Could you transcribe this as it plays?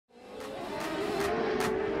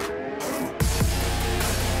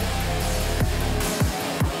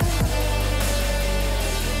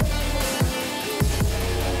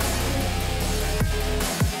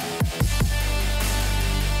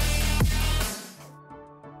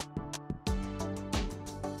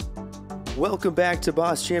Welcome back to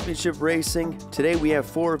Boss Championship Racing. Today we have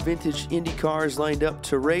 4 vintage Indy cars lined up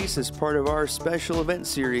to race as part of our special event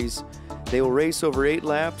series. They will race over 8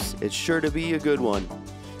 laps. It's sure to be a good one.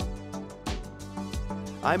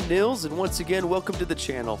 I'm Nils, and once again, welcome to the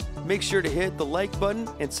channel. Make sure to hit the like button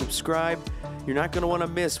and subscribe. You're not going to want to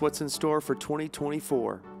miss what's in store for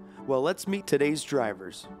 2024. Well, let's meet today's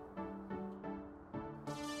drivers.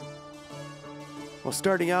 Well,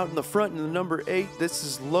 starting out in the front in the number 8, this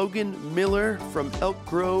is Logan Miller from Elk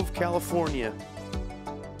Grove, California.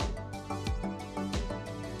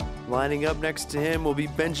 Lining up next to him will be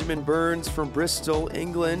Benjamin Burns from Bristol,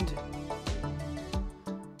 England.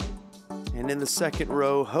 And in the second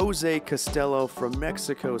row, Jose Costello from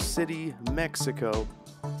Mexico City, Mexico.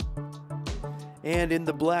 And in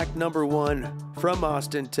the black number 1 from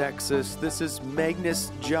Austin, Texas, this is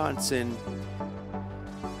Magnus Johnson.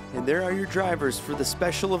 And there are your drivers for the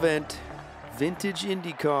special event, Vintage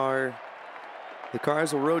IndyCar. The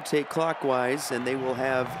cars will rotate clockwise and they will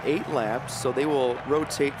have 8 laps, so they will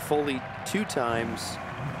rotate fully 2 times,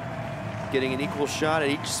 getting an equal shot at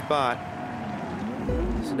each spot.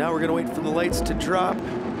 So now we're going to wait for the lights to drop.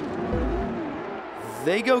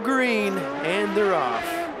 They go green and they're off.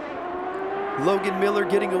 Logan Miller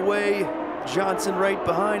getting away, Johnson right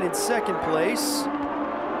behind in second place.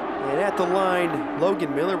 And at the line,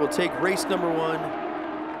 Logan Miller will take race number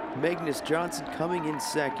 1. Magnus Johnson coming in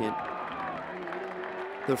second.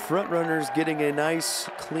 The front runners getting a nice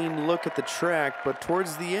clean look at the track, but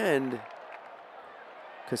towards the end,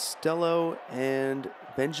 Costello and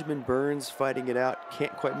Benjamin Burns fighting it out.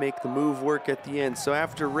 Can't quite make the move work at the end. So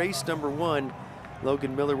after race number 1,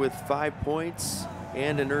 Logan Miller with 5 points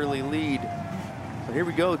and an early lead. But here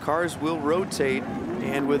we go, the cars will rotate.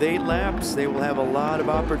 And with 8 laps, they will have a lot of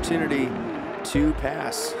opportunity to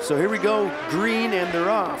pass. So here we go, green, and they're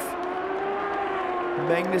off.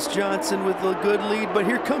 Magnus Johnson with a good lead, but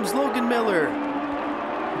here comes Logan Miller.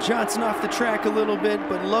 Johnson off the track a little bit,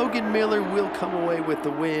 but Logan Miller will come away with the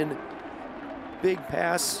win. Big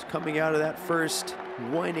pass coming out of that first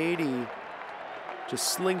 180.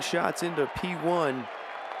 Just slingshots into P1.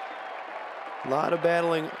 A lot of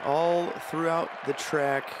battling all throughout the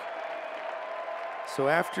track. So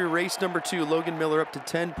after race number 2, Logan Miller up to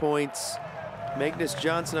 10 points, Magnus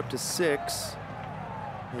Johnson up to 6,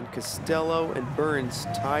 and Costello and Burns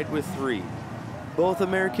tied with 3. Both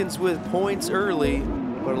Americans with points early,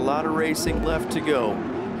 but a lot of racing left to go.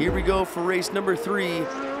 Here we go for race number 3.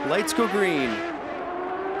 Lights go green.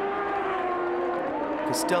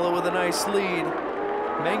 Costello with a nice lead.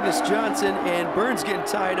 Magnus Johnson and Burns getting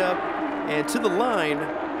tied up, and to the line.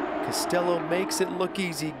 Costello makes it look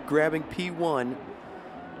easy, grabbing P1.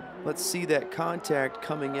 Let's see that contact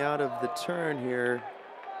coming out of the turn here.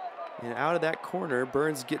 And out of that corner,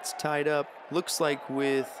 Burns gets tied up. Looks like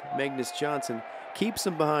with Magnus Johnson. Keeps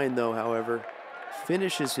him behind though, however.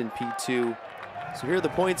 Finishes in P2. So here are the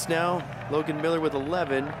points now. Logan Miller with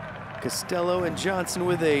 11. Costello and Johnson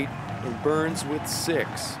with 8. And Burns with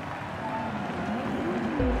 6.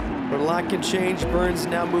 But a lot can change. Burns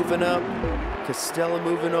now moving up. Costello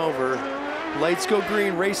moving over. Lights go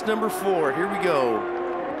green, race number 4. Here we go.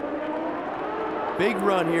 Big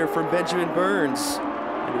run here from Benjamin Burns.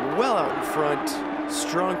 And well out in front.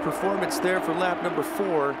 Strong performance there for lap number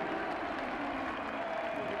 4.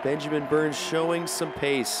 Benjamin Burns showing some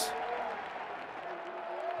pace.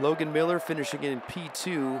 Logan Miller finishing in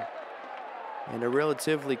P2. And a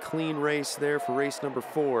relatively clean race there for race number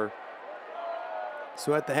 4.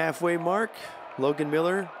 So at the halfway mark, Logan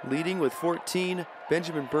Miller leading with 14,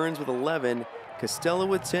 Benjamin Burns with 11, Costello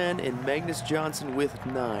with 10, and Magnus Johnson with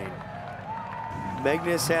 9.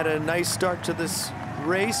 Magnus had a nice start to this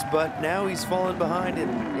race, but now he's fallen behind in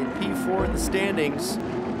P4 in the standings.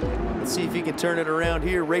 Let's see if he can turn it around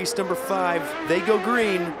here. Race number 5, they go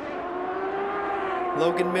green.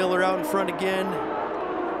 Logan Miller out in front again.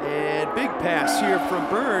 And big pass here from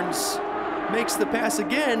Burns. Makes the pass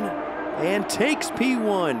again and takes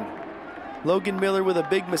P1. Logan Miller with a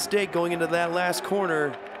big mistake going into that last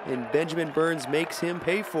corner, and Benjamin Burns makes him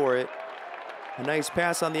pay for it. A nice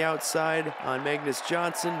pass on the outside on Magnus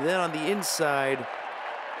Johnson, then on the inside.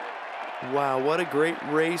 Wow, what a great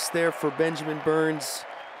race there for Benjamin Burns.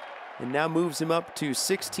 And now moves him up to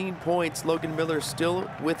 16 points. Logan Miller still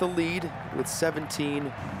with a lead with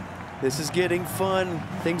 17. This is getting fun.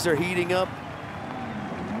 Things are heating up.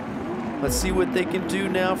 Let's see what they can do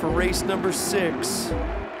now for race number 6.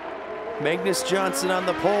 Magnus Johnson on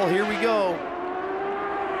the pole, here we go.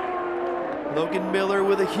 Logan Miller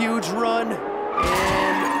with a huge run,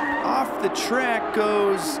 and off the track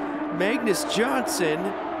goes Magnus Johnson,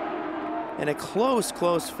 and a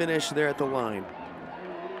close finish there at the line.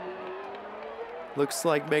 Looks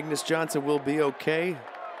like Magnus Johnson will be okay.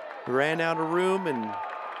 Ran out of room and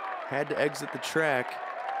had to exit the track.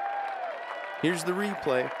 Here's the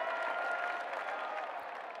replay.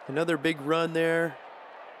 Another big run there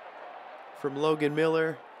from Logan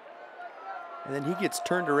Miller. And then he gets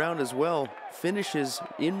turned around as well. Finishes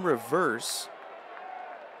in reverse.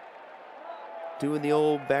 Doing the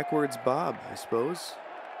old backwards bob, I suppose.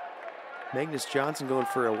 Magnus Johnson going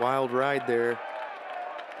for a wild ride there.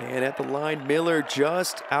 And at the line, Miller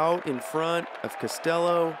just out in front of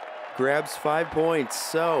Costello. Grabs 5 points.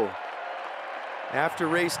 So, after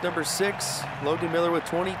race number 6, Logan Miller with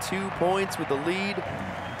 22 points with the lead.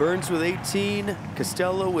 Burns with 18,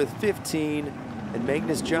 Costello with 15, and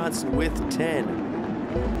Magnus Johnson with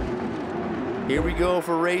 10. Here we go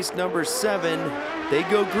for race number 7. They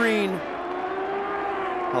go green.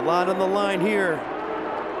 A lot on the line here.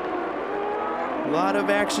 A lot of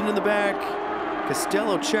action in the back.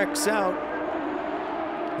 Costello checks out.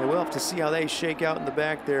 And we'll have to see how they shake out in the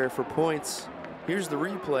back there for points. Here's the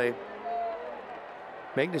replay.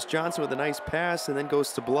 Magnus Johnson with a nice pass and then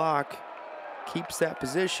goes to block. Keeps that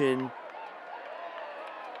position.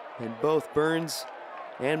 And both Burns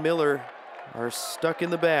and Miller are stuck in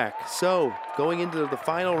the back. So, going into the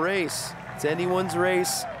final race, it's anyone's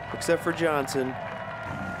race except for Johnson.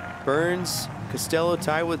 Burns, Costello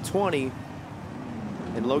tied with 20.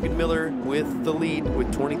 And Logan Miller with the lead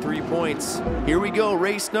with 23 points. Here we go,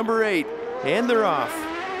 race number 8, and they're off.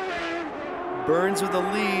 Burns with the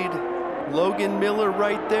lead, Logan Miller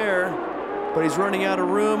right there, but he's running out of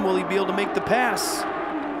room. Will he be able to make the pass?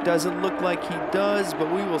 Doesn't look like he does,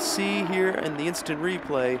 but we will see here in the instant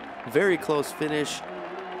replay. Very close finish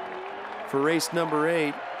for race number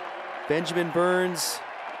 8. Benjamin Burns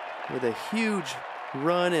with a huge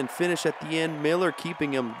run and finish at the end. Miller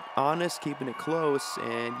keeping him honest, keeping it close.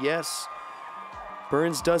 And yes,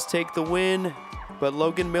 Burns does take the win, but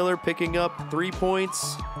Logan Miller picking up 3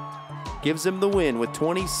 points gives him the win with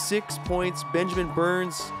 26 points. Benjamin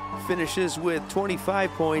Burns finishes with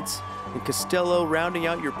 25 points, and Costello rounding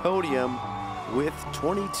out your podium with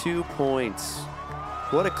 22 points.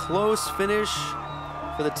 What a close finish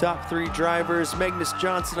for the top 3 drivers. Magnus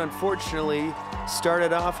Johnson, unfortunately,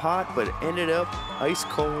 started off hot, but ended up ice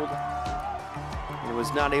cold and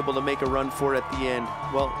was not able to make a run for it at the end.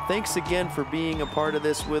 Well, thanks again for being a part of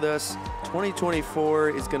this with us.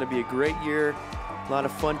 2024 is going to be a great year. A lot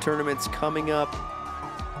of fun tournaments coming up.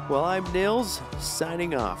 Well, I'm Nils,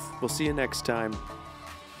 signing off. We'll see you next time.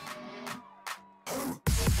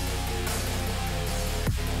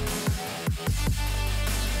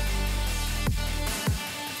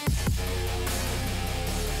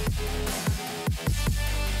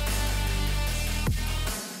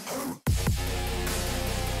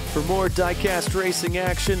 For more Diecast Racing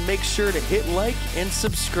action, make sure to hit like and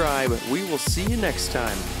subscribe. We will see you next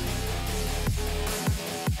time.